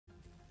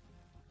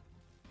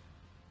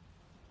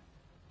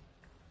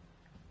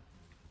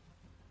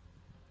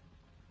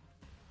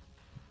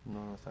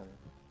No, no está bien.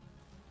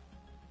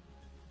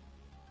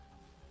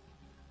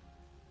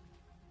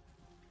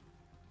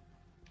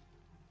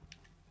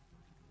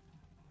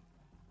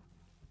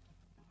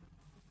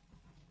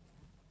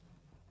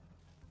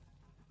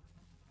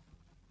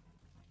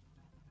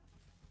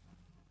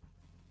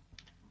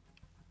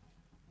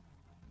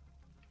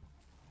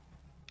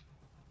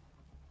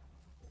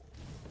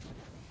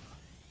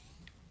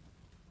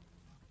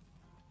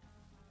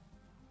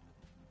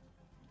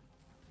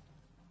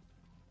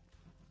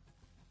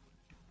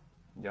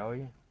 ¿Ya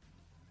oye?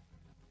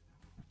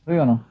 ¿Sí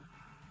o no?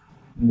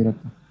 En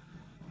directo.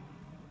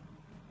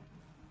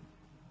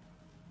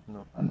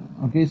 No.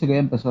 Bueno, aquí dice que ya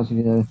empezó, así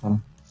que ya debe estar.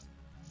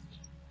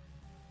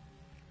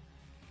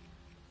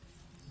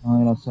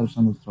 No, era Search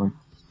and Destroy.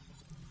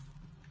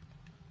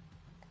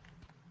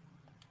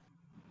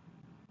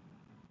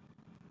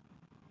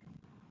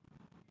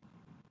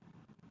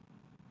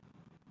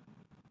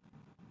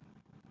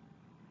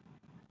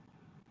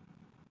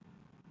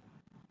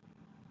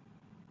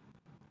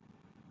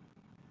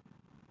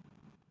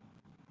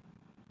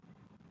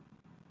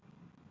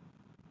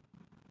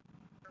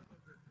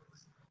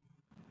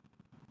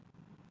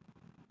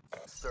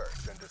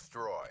 Search and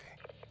destroy.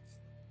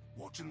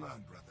 Watch and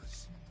learn,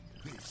 brothers.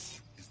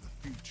 This is the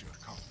future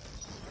combat.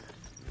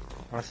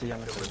 Ahora sí ya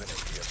me estoy. Eliminate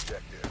the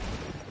objective.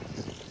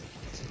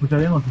 ¿Se escucha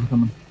bien o se escucha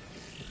mal?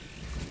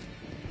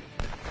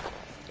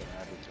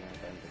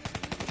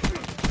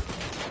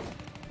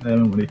 Ya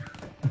me morí.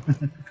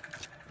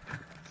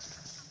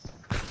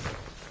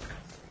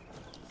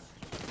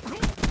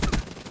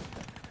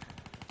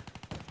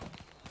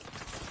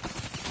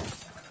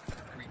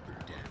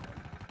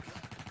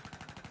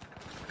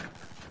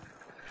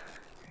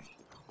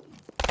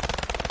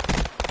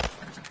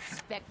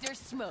 Spectre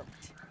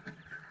smoked.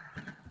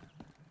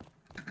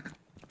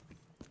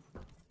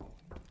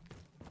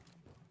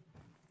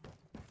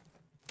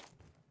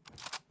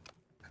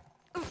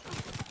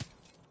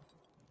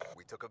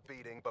 We took a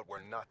beating, but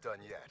we're not done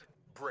yet.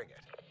 Bring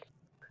it.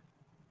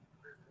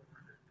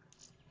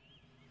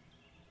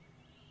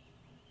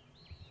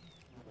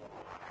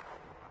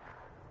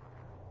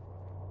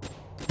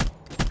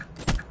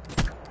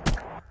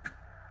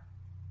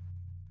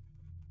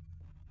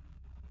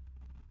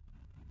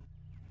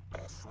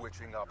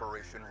 Switching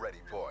operation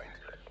ready point.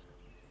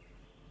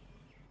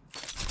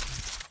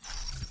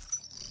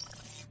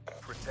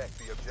 Protect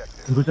the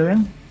objective. ¿Se escucha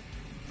bien?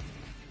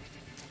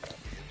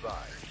 Be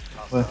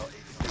advised. Pues. Hostile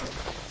ADC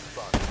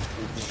spotted.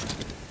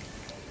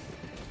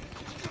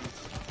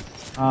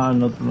 Ah,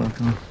 el otro lado.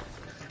 No.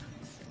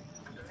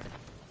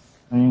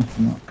 Ahí,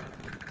 no.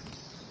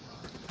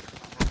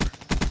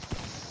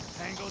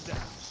 Tango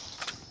down.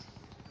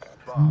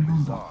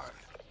 Bomb is armed.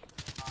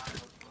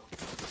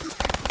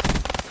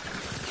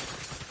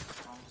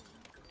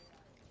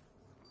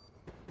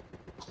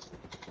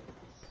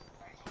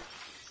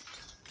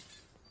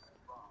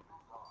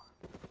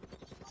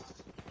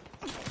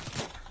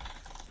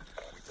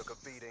 We took a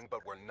beating,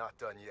 but we're not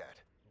done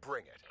yet.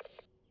 Bring it.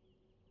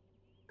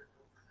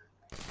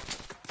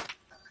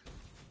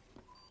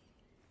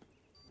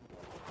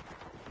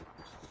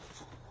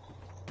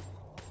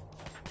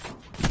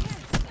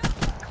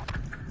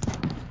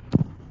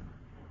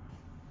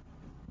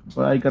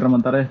 Pues hay que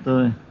remontar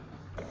esto.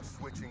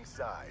 Switching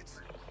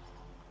sides.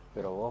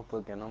 Pero vos,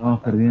 ¿por qué no Vamos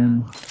mataste?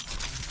 perdiendo.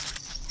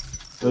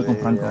 Estoy con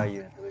Tuve Franco.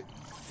 ahí, tuve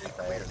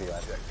esta Clear the derribar.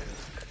 objective.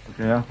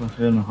 Porque ya pues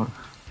soy el mejor.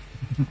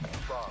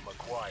 Bomb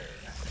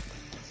acquired.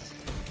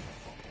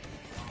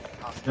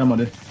 Ya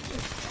morí.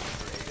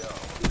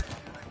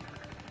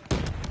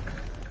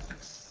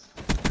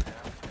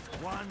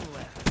 One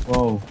left.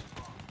 Wow.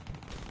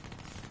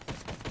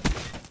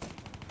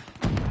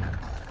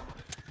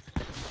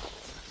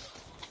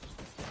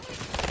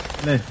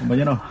 Dale,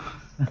 compañero.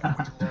 We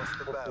lost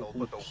the battle,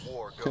 but the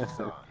war goes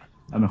on.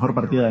 La mejor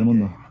partida del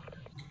mundo.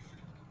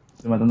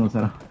 Estoy matando a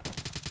Sara.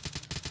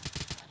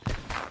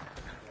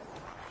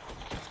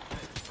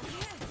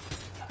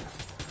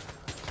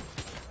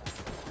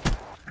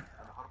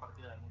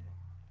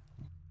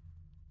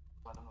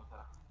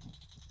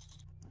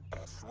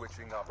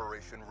 Switching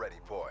operation ready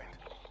point.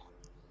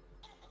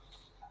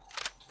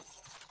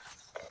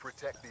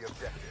 Protect the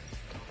objective.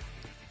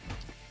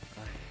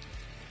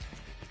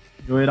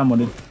 Yo voy a ir a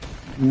morir.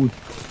 Uy,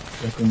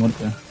 ya estoy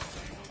muerto.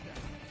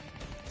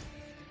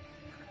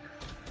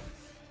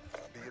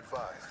 Be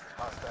advised,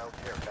 hostile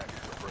care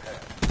package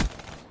overhead.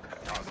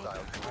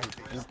 Hostile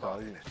UAV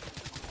spotted.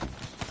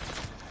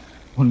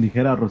 Con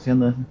ligera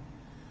rociando ese.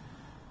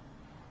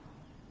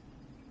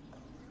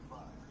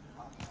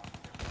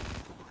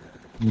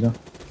 Mira.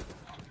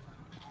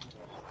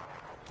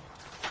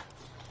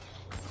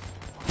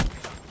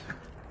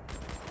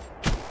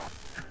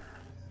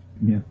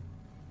 Mira.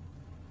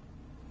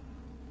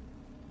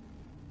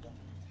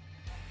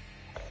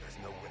 There's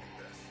no winning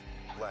this.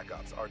 Black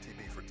Ops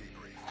RTB for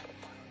debrief.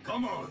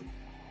 Come on.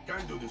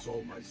 Can't do this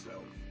all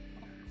myself.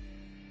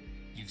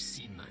 You've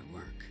seen my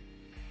work.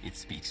 It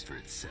speaks for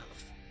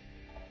itself.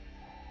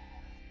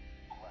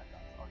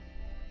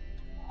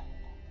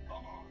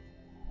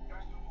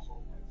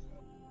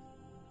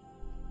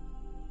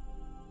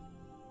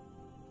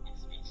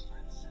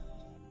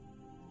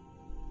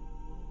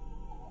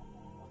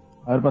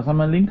 A ver,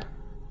 pasame el link.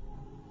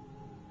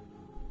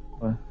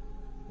 Joder.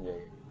 Ya,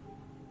 ya.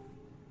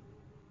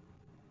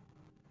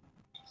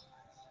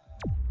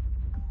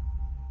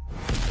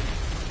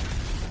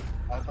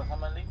 A ver,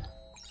 pasame el link.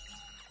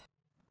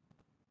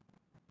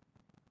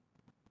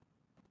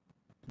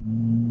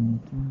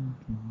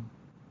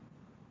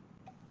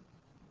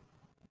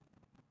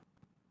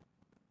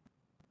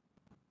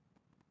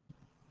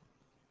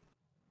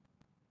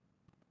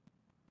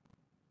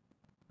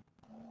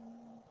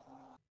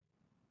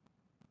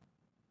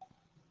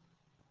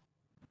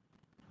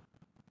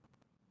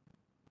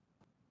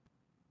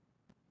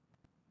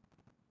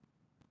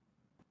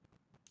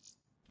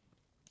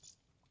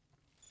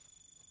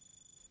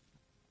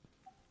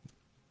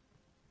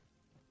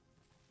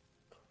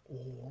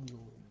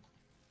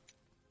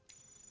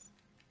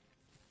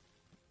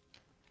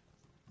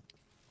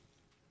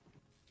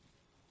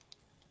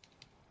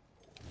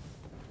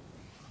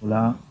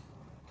 Hola.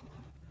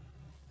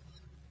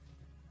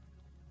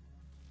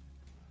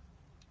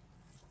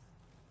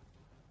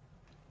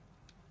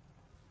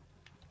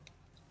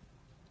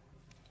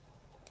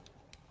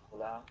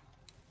 Hola.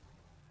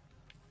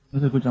 No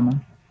se escucha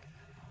mal.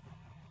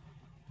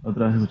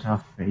 Otra vez se escuchaba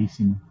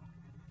feísimo.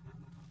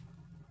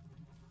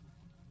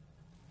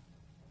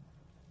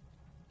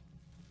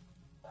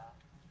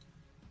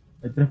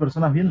 Hay 3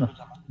 personas viendo.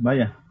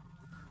 Vaya.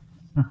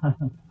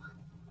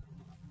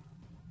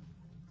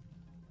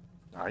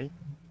 Ay,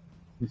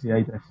 Sí, sí,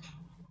 hay 3.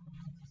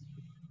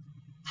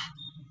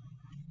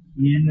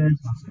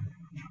 ¿Quiénes? No sé.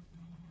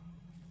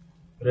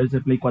 Pero es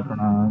de Play 4,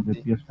 nada, de sí,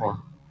 hay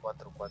PS4.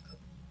 4.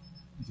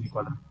 Sí,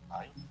 4.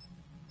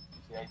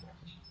 Sí, hay 3.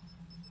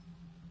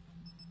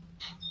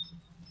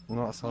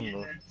 No, son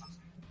 2.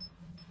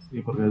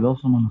 Sí, porque 2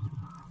 somos nosotros.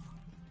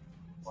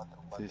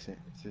 Sí, sí,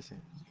 sí, sí.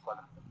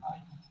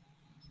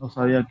 No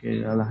sabía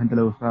que a la gente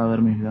le gustaba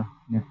ver mis videos.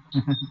 Bien.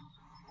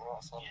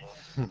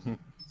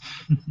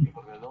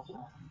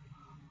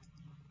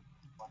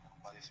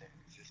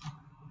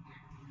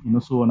 Y no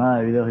subo nada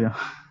de videos yo.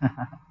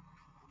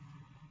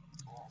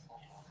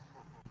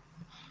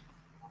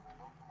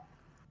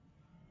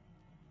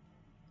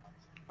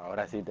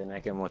 Ahora sí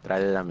tenés que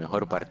mostrarle la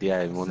mejor partida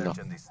del mundo. Search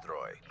and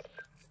destroy.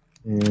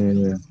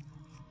 Eh,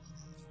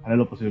 haré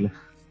lo posible.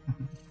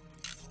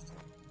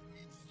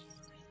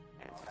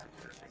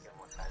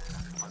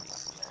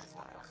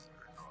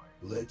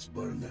 Let's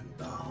burn them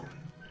down.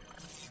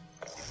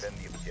 Defend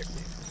the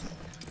objective.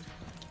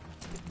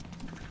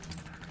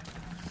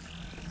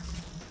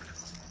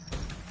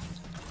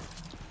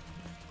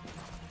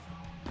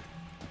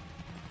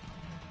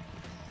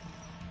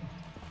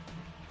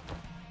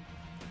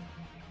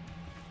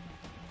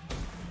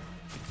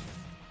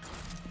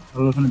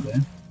 Solo lo frente,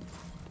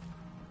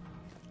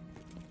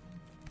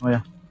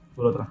 Vaya,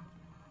 por otra.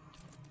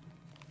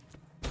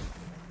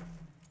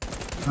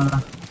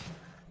 Nada,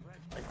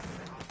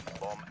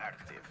 Bomb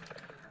active.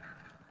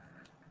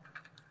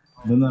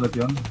 ¿de dónde la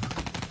activan?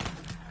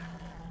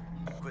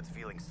 Quit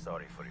feeling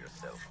sorry for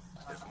yourself.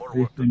 There's more Ahí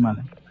work to estoy do. mal,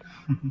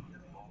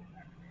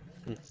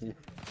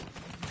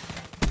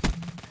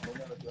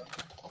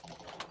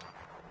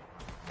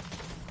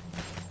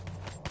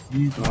 Y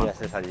No, toma, ya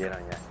se salieron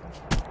ya.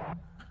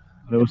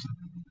 le gusta.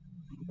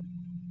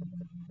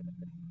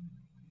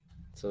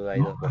 Solo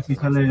hay No, 2 aquí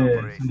personas. Switching sale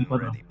operation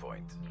 4. ready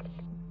point.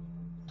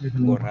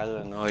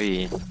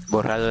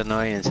 Borrado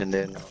no y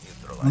encender no. No,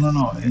 Neutralize no, the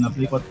no, en la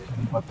Play objective. 4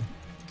 sale 4.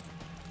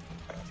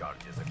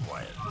 Charges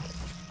acquired.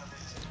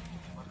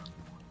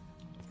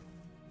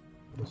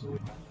 Lo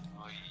seguro.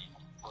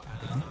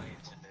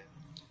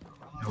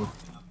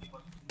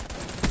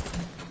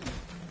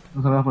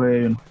 No salgas por ahí,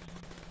 hay uno.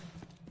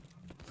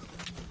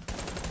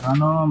 Ah,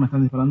 no, me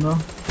están disparando.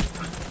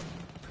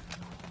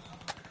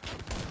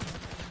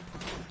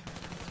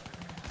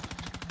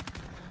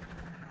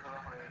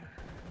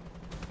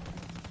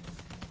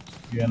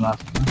 Y bien, la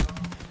hacen,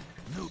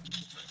 ¿no?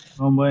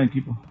 No, un buen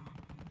equipo.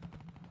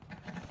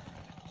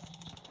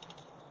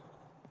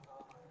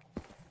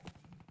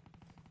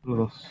 Los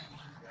dos.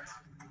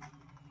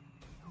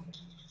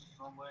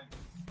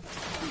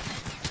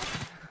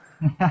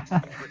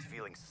 Quit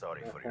feeling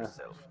sorry for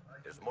yourself.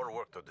 There's more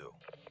work to do.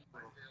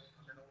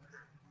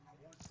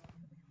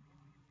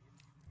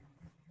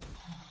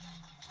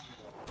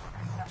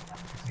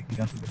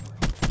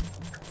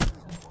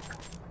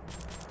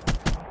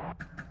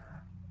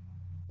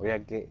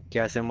 Oye,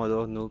 ¿qué hacemos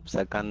 2 noobs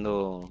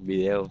sacando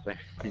videos, pues?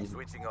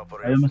 Switching Ahí me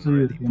operation estoy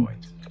ready divirtiendo.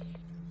 point.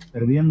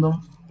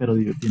 Perdiendo, pero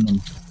divirtiéndome.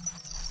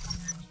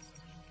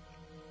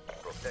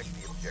 Protect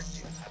the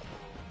objective.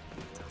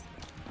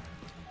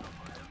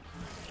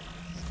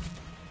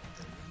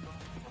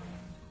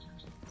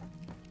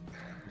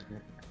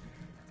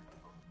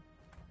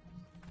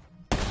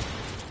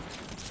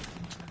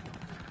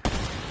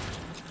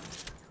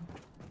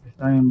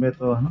 Están en B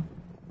todas, ¿no?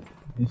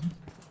 ¿Sí?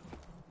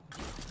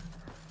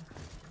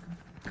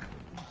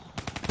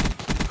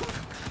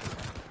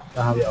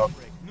 Estás aviado.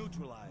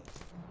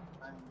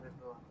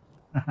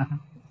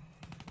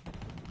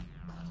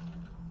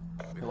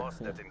 We lost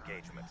that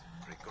engagement.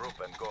 Regroup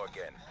and go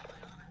again.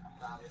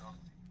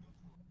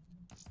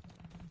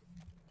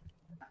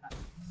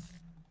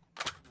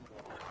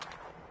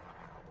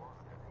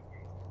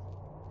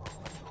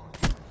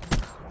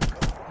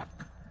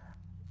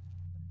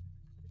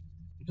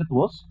 tu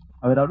voz?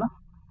 A ver, habla.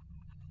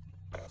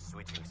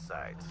 Switching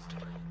sides.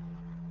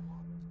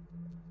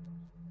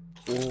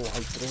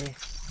 Hay tres.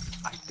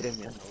 Hay tres,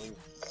 me ando hoy.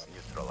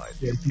 Neutralize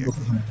Sí, the hay 5 objective.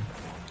 personajes.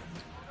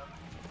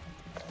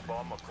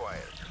 Bomb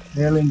acquired. Si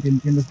hay alguien que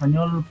entiende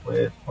español,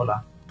 pues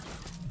hola.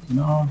 Si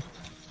no,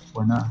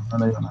 pues nada, no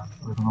le digo nada,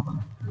 porque son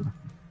japoneses.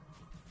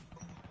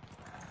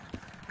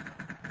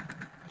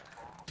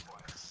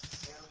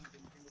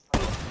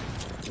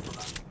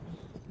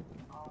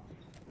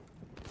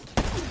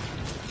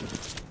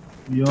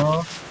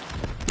 Yo,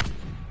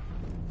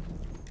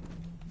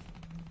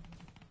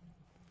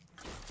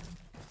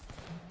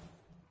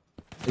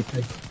 hay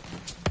 6.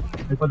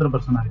 Hay 4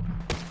 personajes.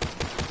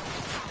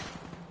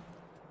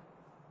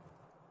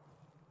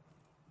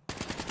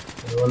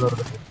 Pero igual lo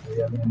repito, si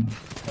hay alguien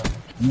que habla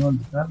español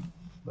y tal,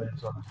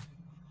 pues hola.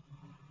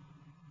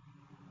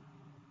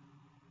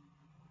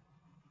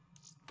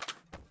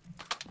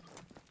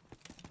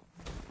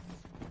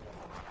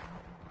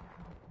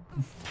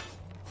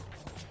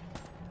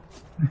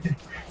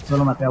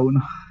 Solo maté a uno.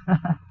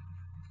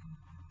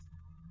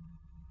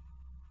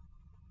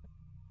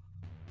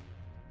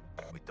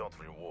 We don't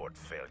reward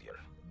failure.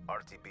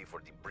 RTB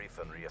for debrief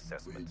and We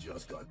reassessment.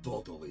 just got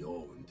totally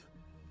owned.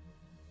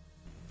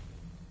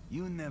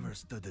 You never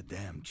stood a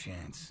damn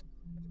chance.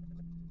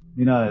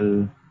 Mira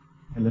el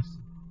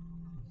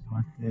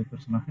este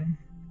personaje,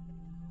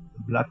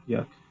 el Black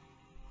Jack.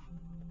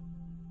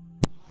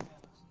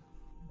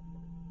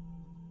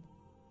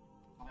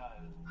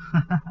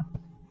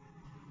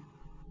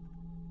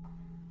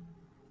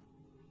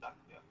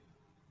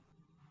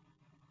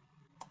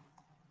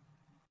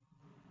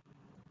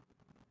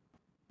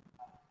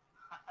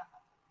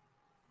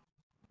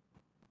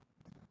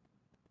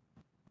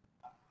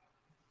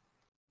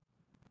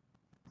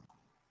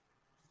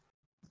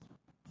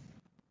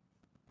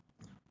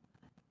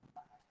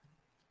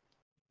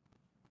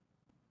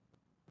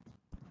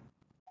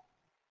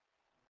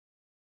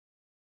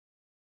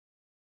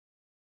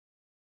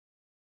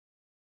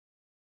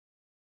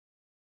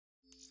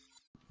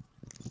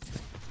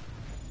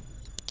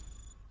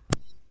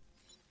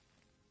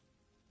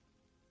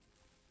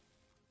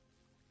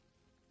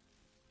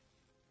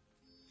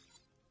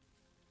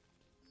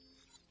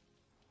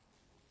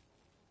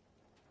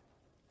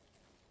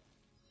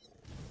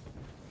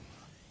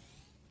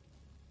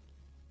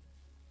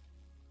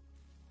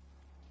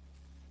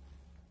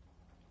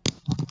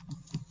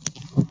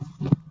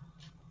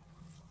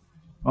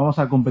 Vamos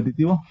al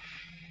competitivo.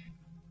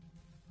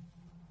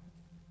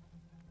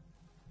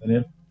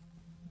 Daniel.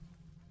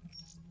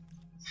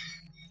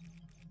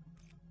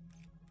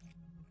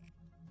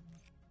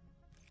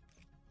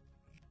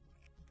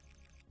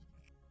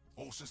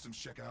 All systems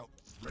check out.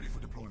 Ready for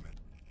deployment.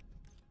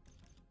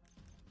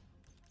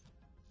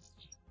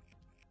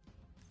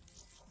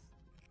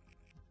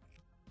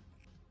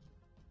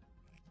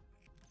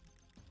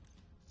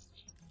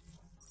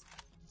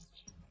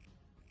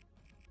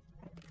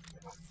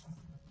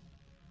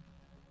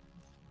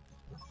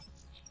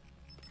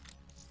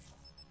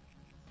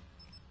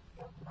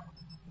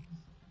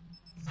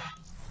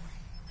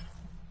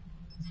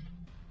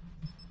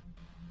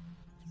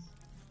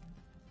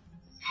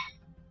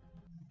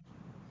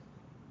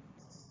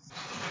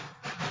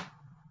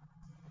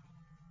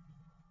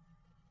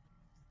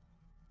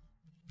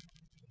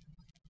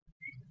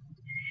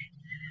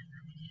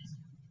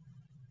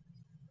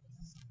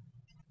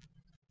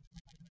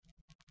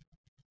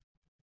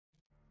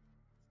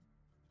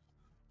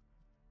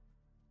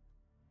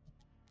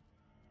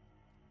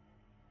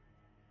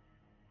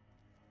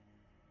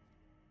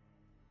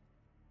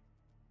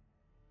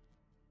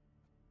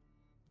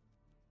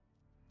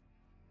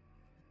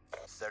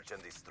 Search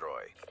and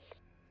destroy.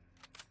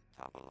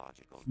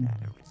 Topological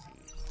data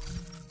received.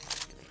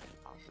 Calculating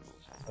optimal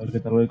path. A ver qué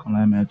tal voy con la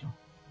M8.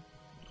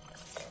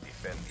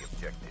 Defend the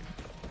objective.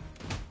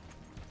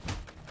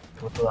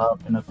 Justo daba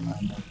pena con la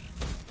M8.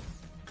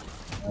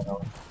 A ver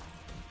ahora.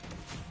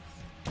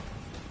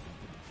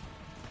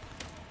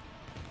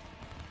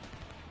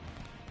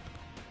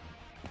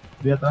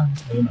 Voy atrás,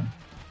 hay una.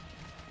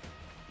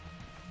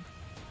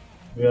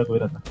 Voy a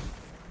cubrir atrás.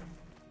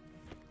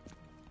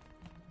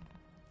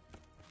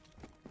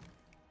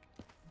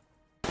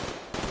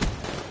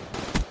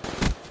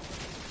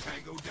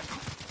 Tango down.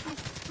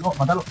 No,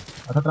 mátalo,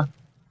 hasta atrás.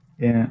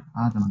 Te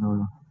maté,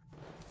 boludo.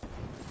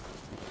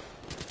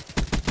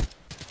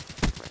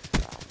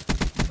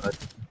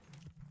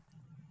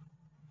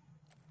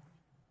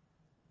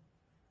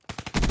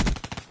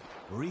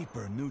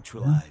 Reaper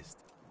neutralized.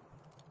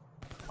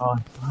 Está.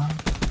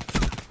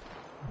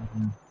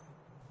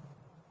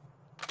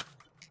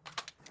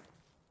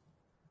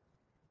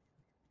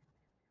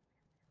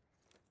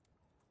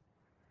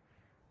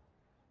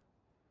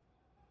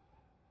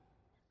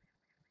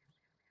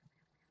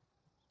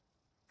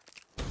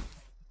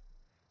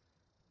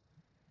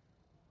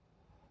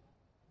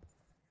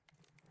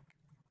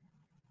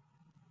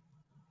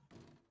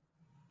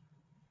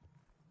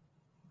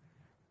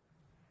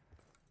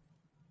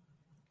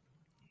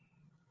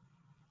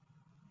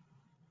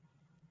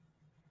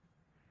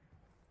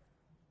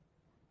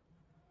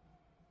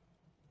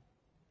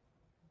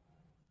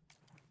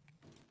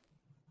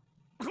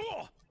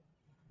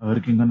 A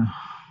ver quién gana.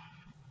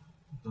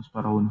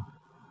 2-1.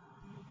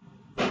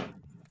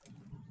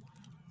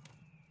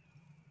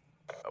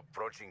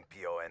 Approaching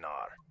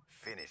PONR.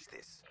 Finish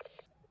this.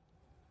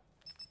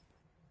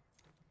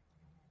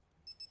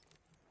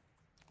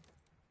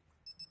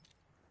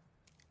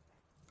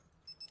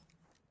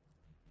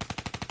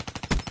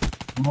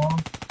 No.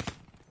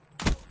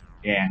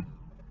 Bien.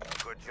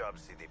 Good job,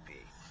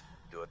 CDP.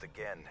 Do it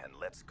again and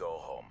let's go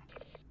home.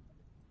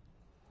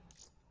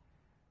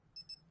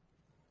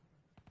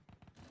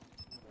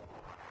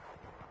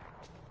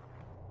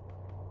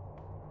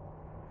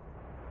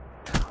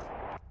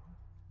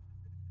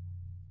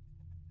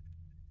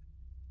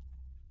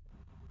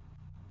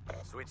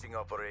 Switching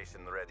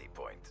operation ready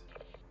point.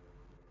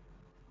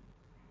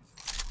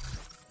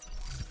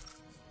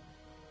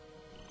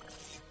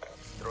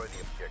 Destroy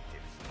the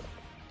objectives.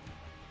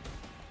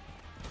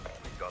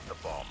 We got the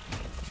bomb.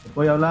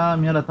 Voy a hablar,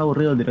 mierda, está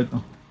aburrido el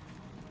directo.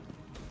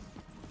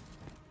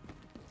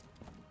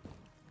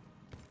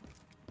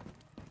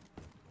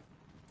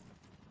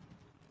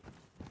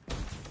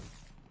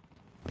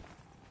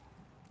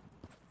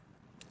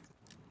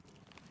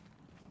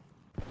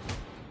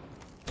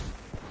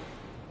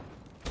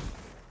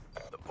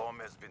 The bomb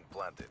has been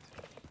planted.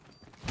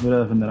 Voy a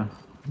defender.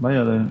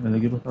 Vaya, el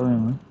equipo está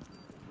bien, ¿eh?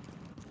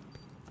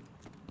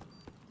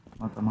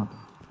 Mata, mata.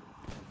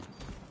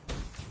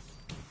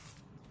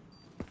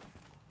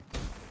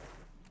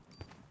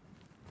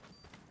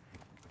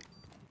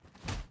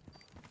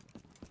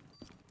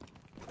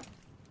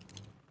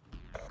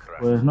 Crush.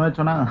 Pues no he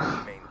hecho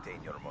nada.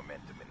 Maintain your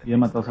momentum in the Y he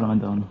next matado round.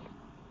 solamente a uno.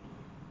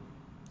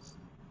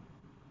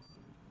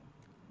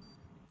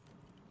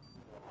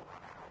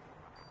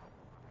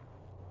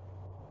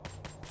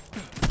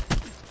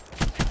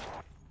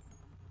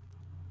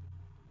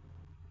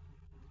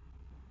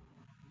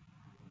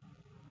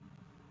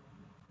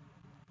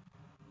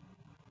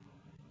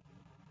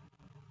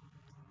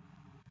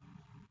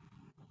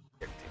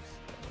 Objectives.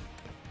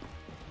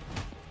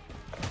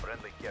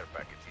 Friendly care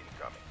package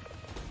incoming.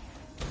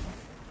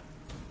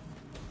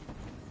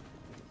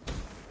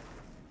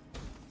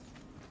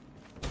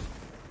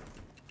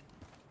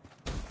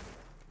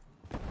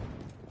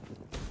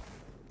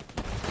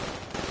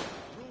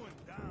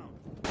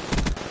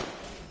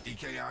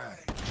 EKIA.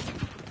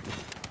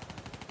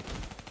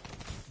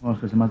 Vamos,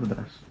 que se mata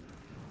atrás.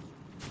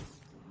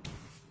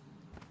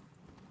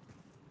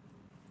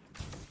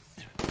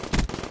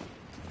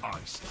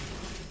 Ice.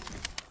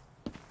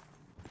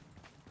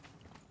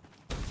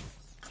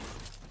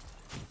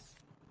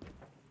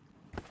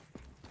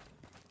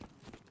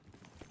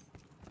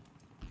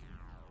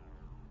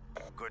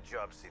 Good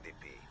job,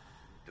 CDP.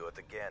 Do it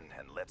again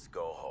and let's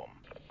go home.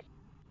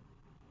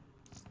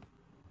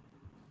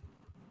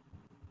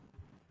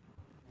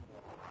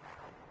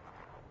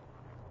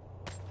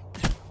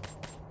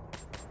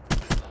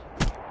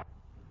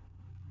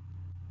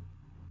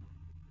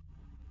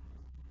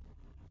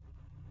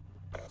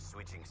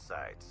 Switching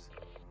sides.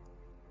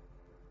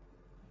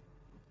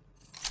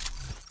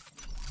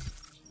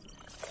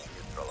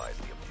 Neutralize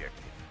the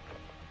objective.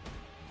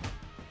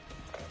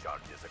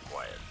 Charges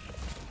acquired.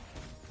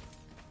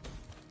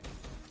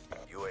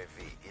 UAV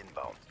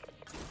inbound.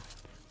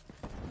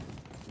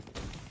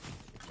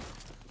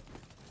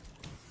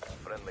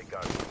 Friendly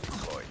guardian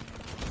deployed.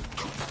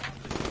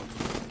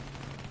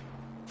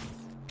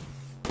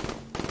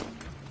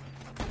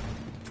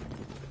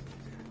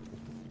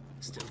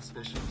 Stealth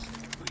specialist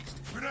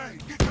wasted.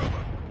 Grenade, get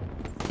cover.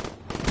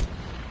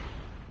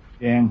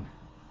 Bien.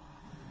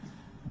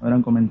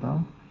 ¿Habrán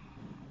comentado?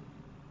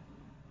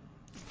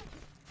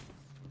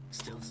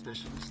 Stealth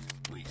specialist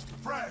wasted.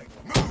 Frag,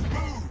 move,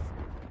 move.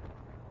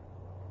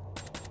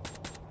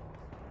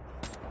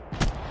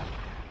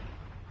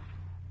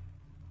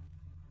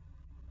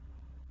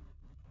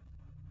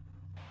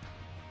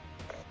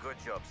 Good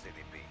job,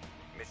 CDP.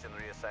 Mission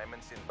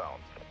reassignments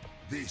inbound.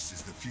 This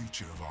is the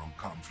future of armed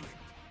conflict.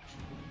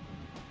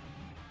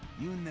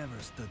 You never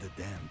stood a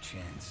damn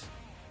chance.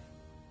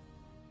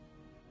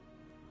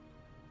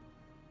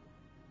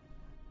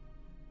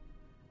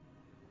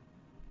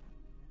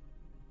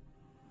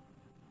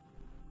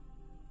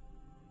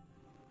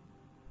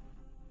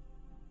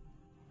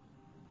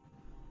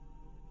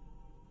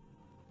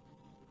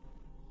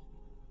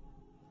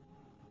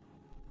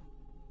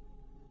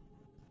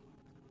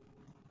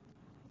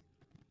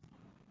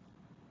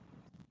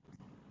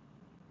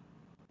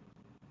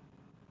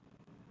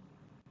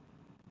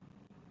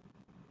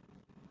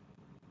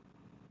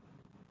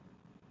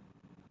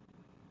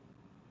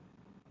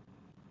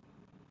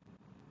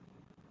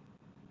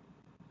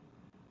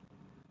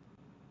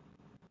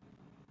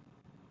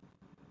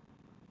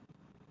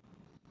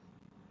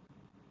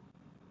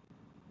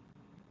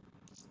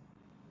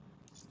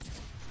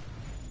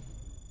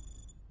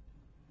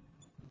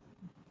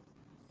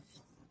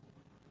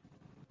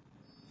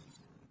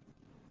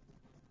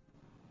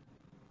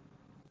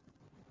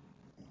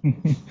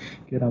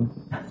 Que era...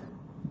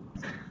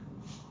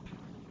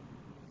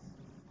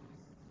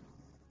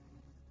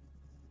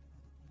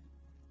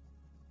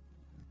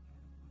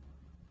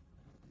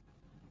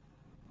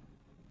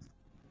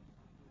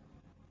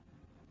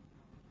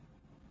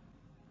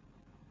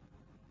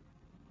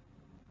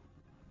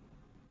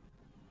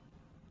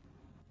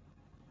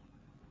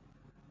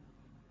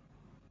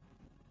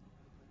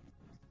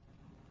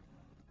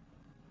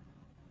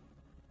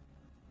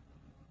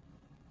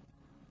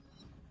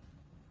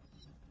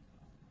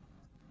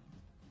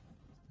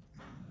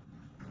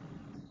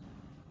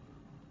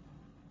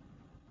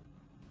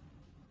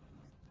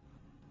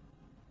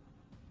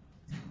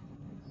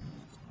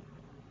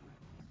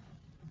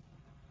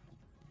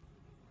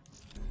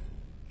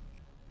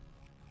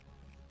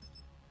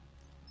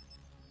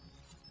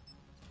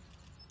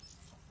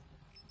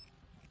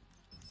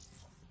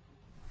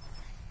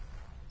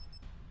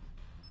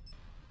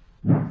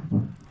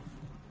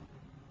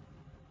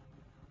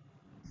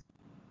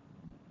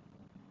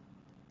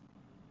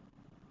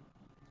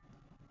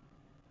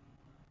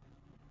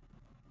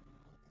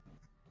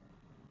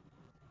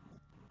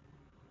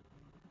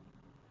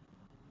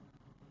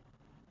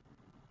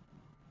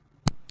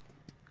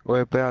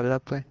 Oye, pues habla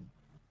pues.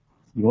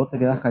 Y vos te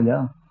quedas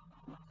callado.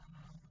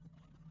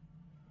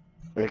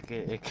 Es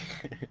que,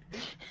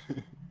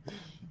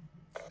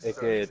 es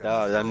que Search and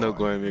estaba hablando destroy.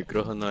 con el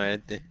micrófono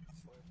este.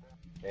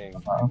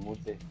 Ah, En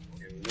mute.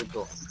 En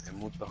muto. En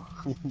muto.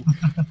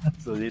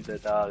 Solito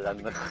estaba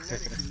hablando.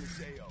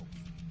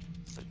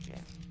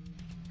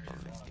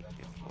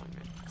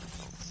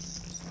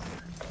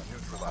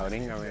 Neutralize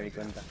the Ahorita me di objective.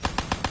 cuenta.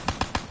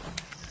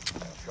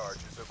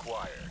 Charges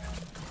acquired.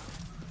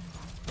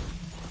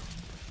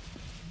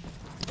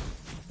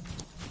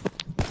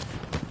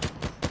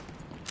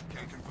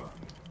 Can confirm.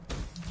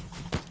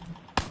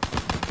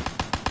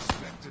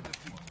 Spectre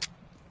defeated.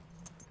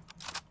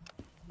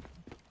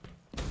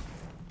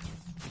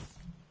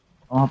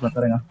 vamos a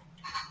plantar en A.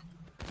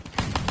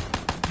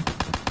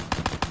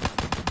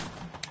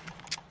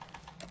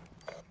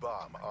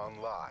 Bomb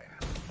online.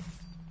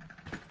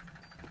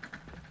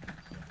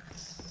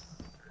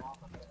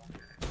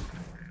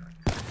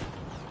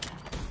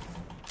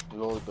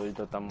 Luego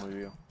todito está muy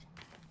bien.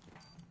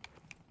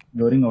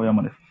 Yo gringo voy a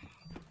morir.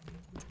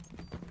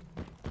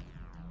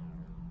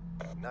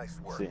 Nice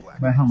work, Sí. Black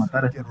Me dejan Ops.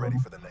 matar este Get ready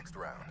juego. for the next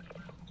round.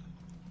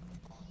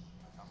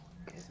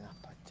 ¿Qué es la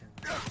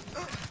pachanga?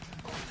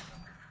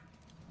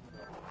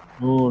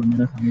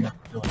 Mira esa mira.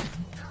 Qué bueno.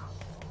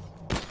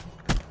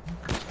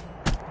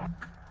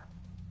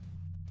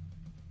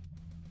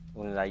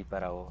 Un like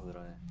para vos,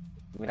 brother.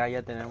 Mira,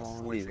 ya tenemos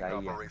un Switching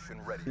dislike ya.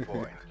 Operation Ready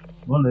Point.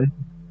 Vos le diste.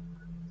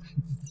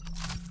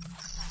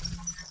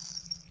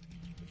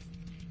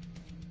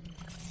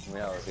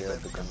 Mira, olvida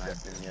tu canal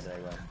de mierda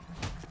igual.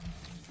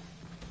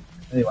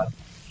 Da igual.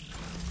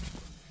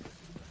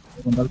 Voy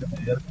a contar que me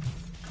divierto.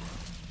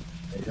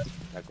 Me divierto,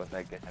 La cosa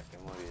es que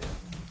saquemos video.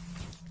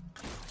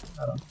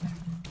 claro.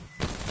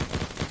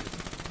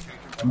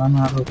 Además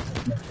no es algo que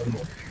me serio.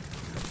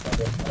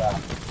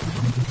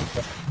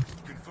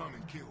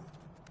 Confirming kill.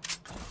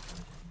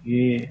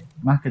 Y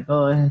más que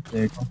todo es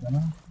 ¿cómo se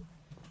llama?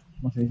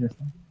 ¿Cómo se dice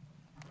esto?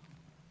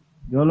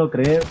 Yo lo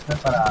creé fue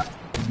para al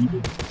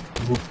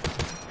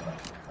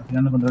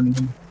final no encontré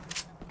ninguno.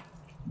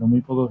 Lo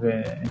muy poco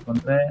que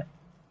encontré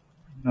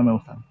no me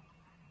gustaron.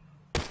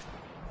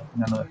 Al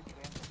final lo dejé.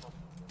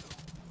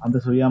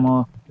 Antes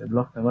subíamos el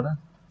blog, ¿te acuerdas?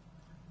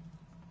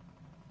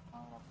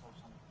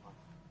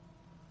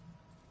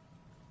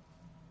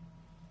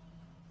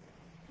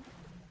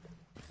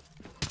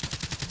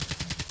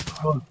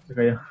 Oh, se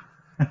cayó.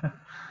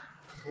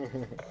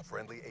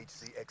 Friendly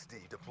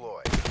HCXD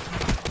deployed.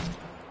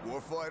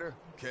 Warfighter,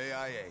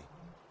 KIA.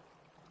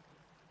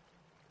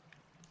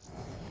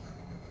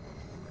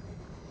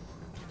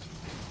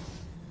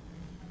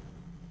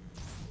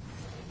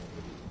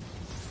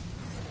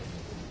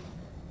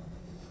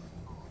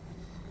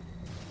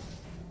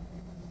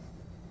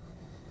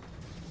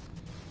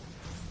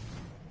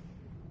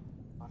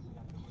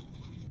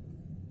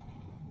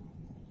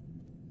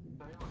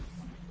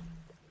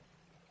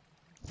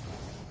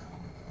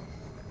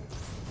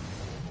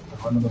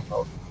 Jugando por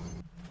favor.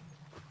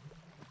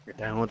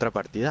 ¿Estás en otra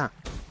partida?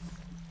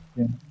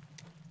 Bien.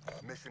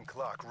 Mission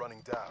clock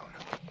running down.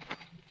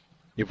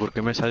 ¿Y por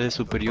qué me sale The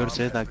superior bomb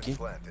Z has aquí? been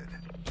planted.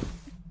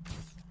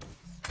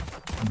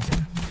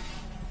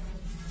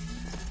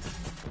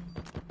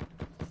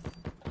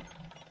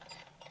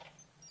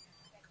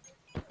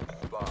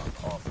 Bomb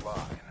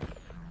offline.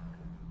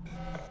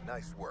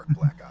 Nice work,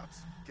 Black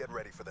Ops. Get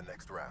ready for the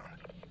next round.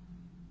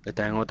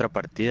 Estás en otra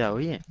partida,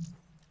 oye.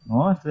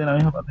 No, estoy en la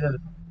misma partida.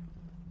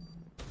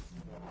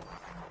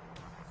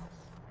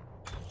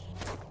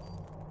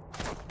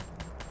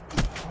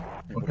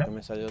 ¿Y ¿Por por qué? qué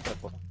me salió otra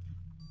cosa?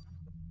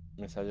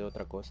 Me salió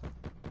otra cosa.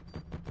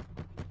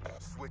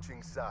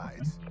 Switching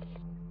sides.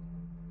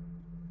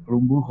 Por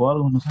un bug o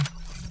algo, no sé.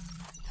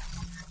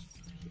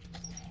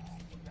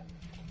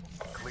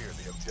 Clear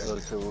the Todo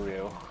objective. se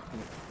bugueó.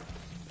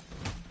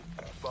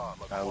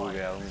 Bomb Está acquired.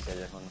 bugueado mi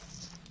teléfono.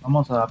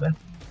 Vamos a ver.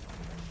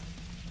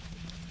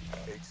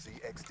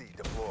 HCXD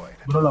deployed.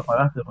 Seguro lo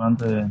apagaste pues,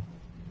 antes de...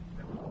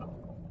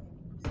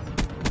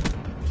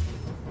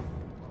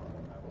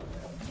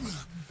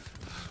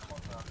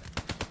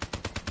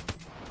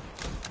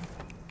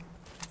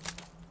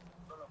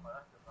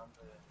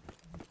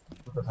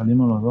 Porque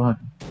salimos los dos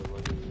aquí.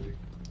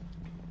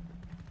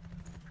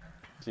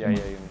 Sí, ahí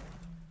hay uno.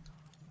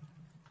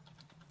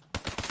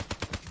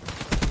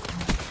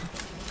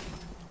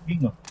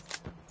 Bingo.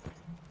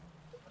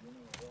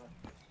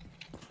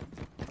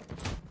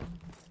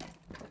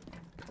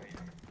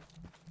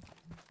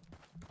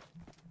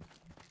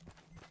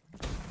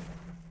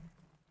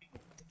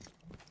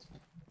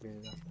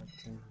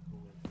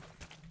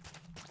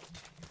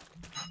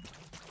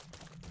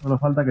 Solo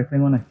falta que esté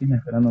en una esquina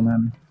esperándome a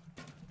mí.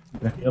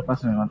 Mientras que yo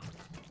pase me mato.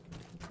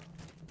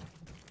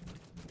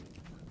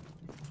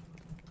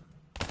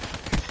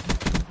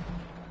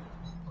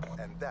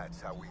 And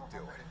that's how we do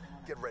it.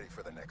 Get ready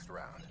for the next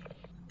round.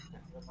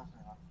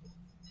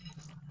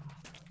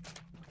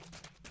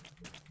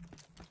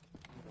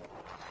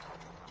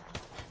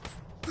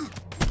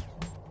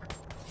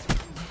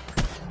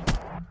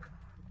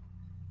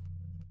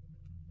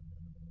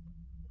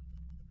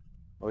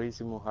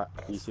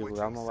 y si Switching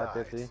jugamos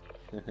Battlefield,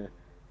 sides.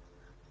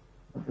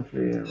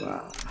 Battlefield,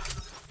 va.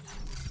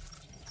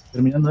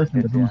 Terminando este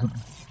empezamos GTA. otro.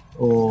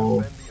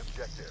 O Defend the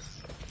objective.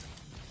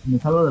 me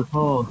salgo del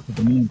juego que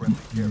termine Friendly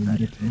care en package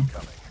directo, ¿no?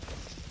 incoming.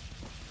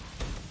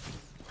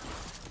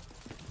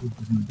 Sí,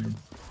 pues me pego.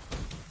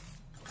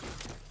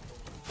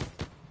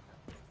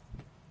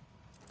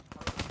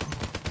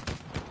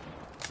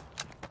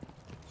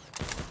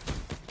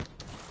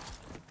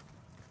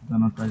 Ya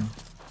no caigo.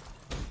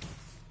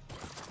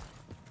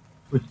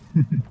 Uy,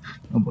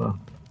 no puedo.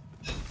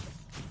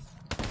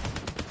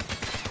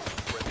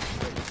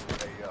 Friendly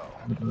race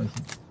AO. Otra vez.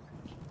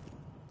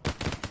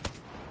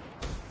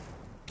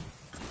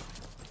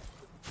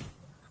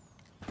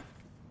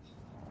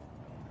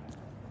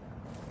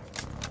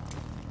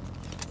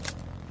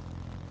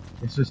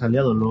 Eso es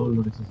aliado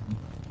lo que se hace.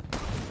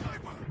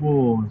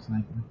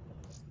 Sniper.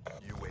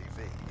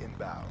 UAV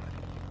inbound.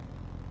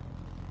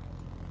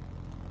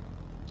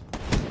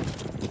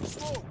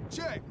 Smoke,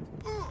 check.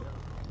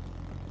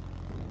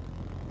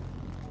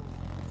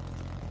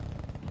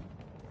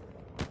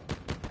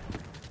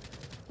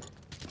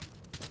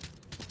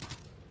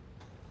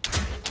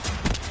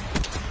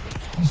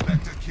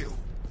 Spectre kill.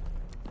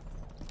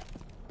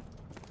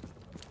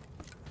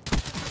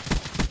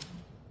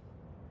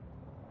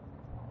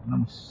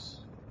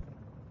 Vamos.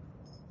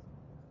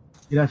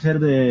 ¿Quiere hacer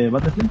de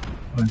Battlefield?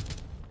 Bueno,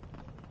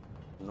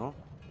 ¿No?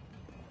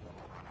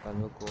 Está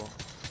loco.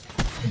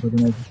 lo que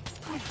me dice.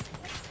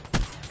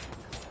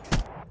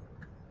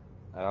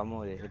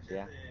 Hagamos de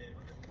GTA.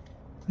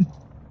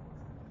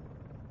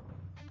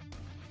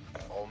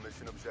 All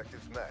mission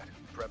objectives met.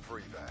 Prep for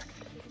evac.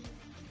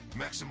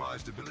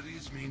 Maximized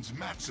abilities means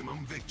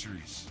maximum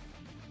victories.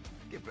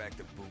 Get back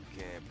to boot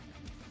camp.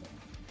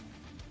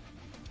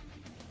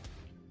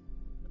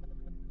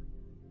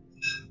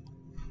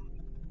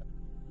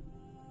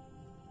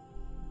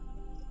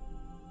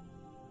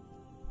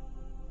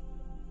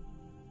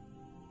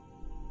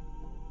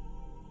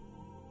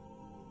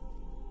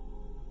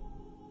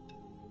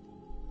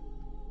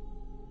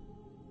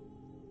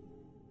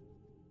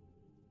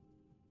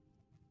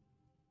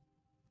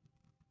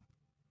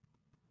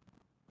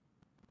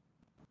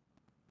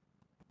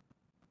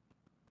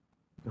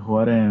 Que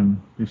jugar en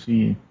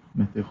PC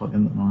me estoy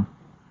jodiendo, no.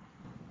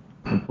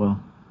 No puedo.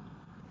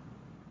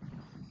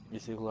 Y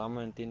si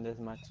jugamos en Team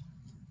Deathmatch,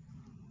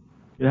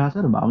 ¿Quieres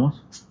hacer?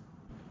 Vamos.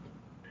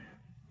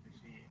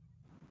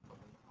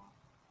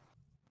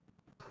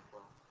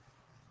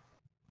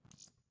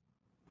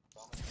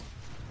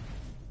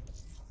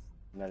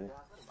 dale.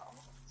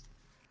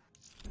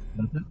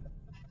 Espérate.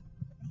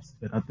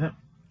 Espérate.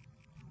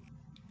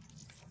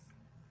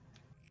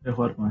 Voy a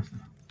jugar con este.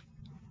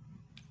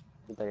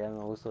 Puta, ya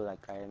no uso la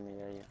KM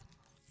ya.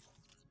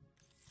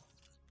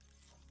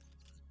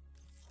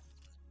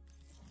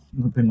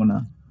 No tengo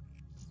nada.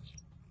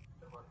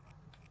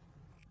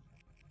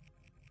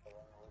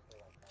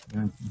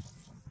 Aquí.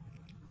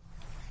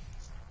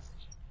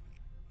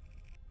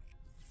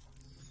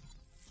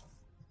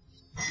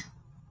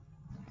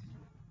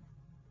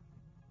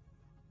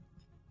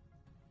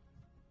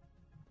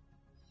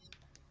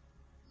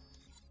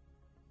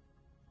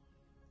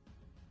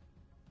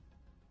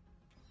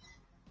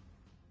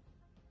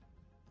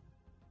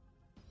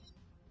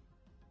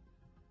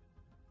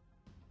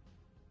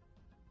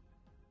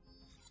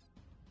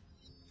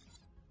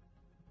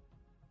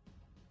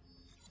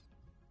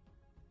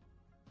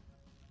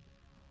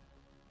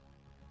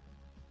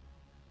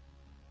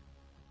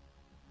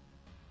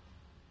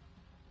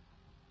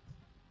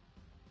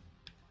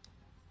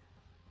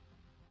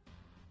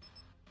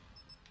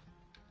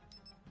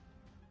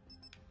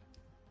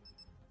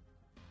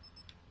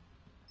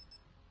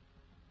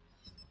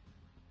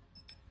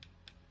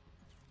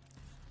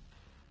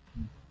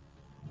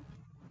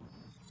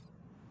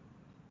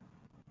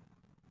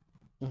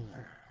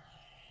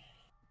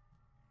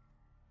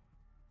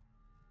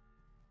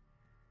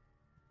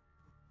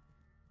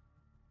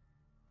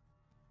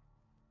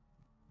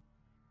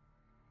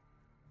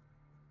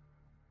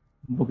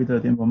 Un poquito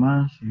de tiempo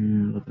más y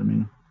lo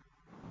termino.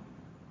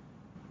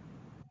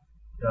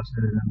 Ya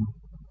sé,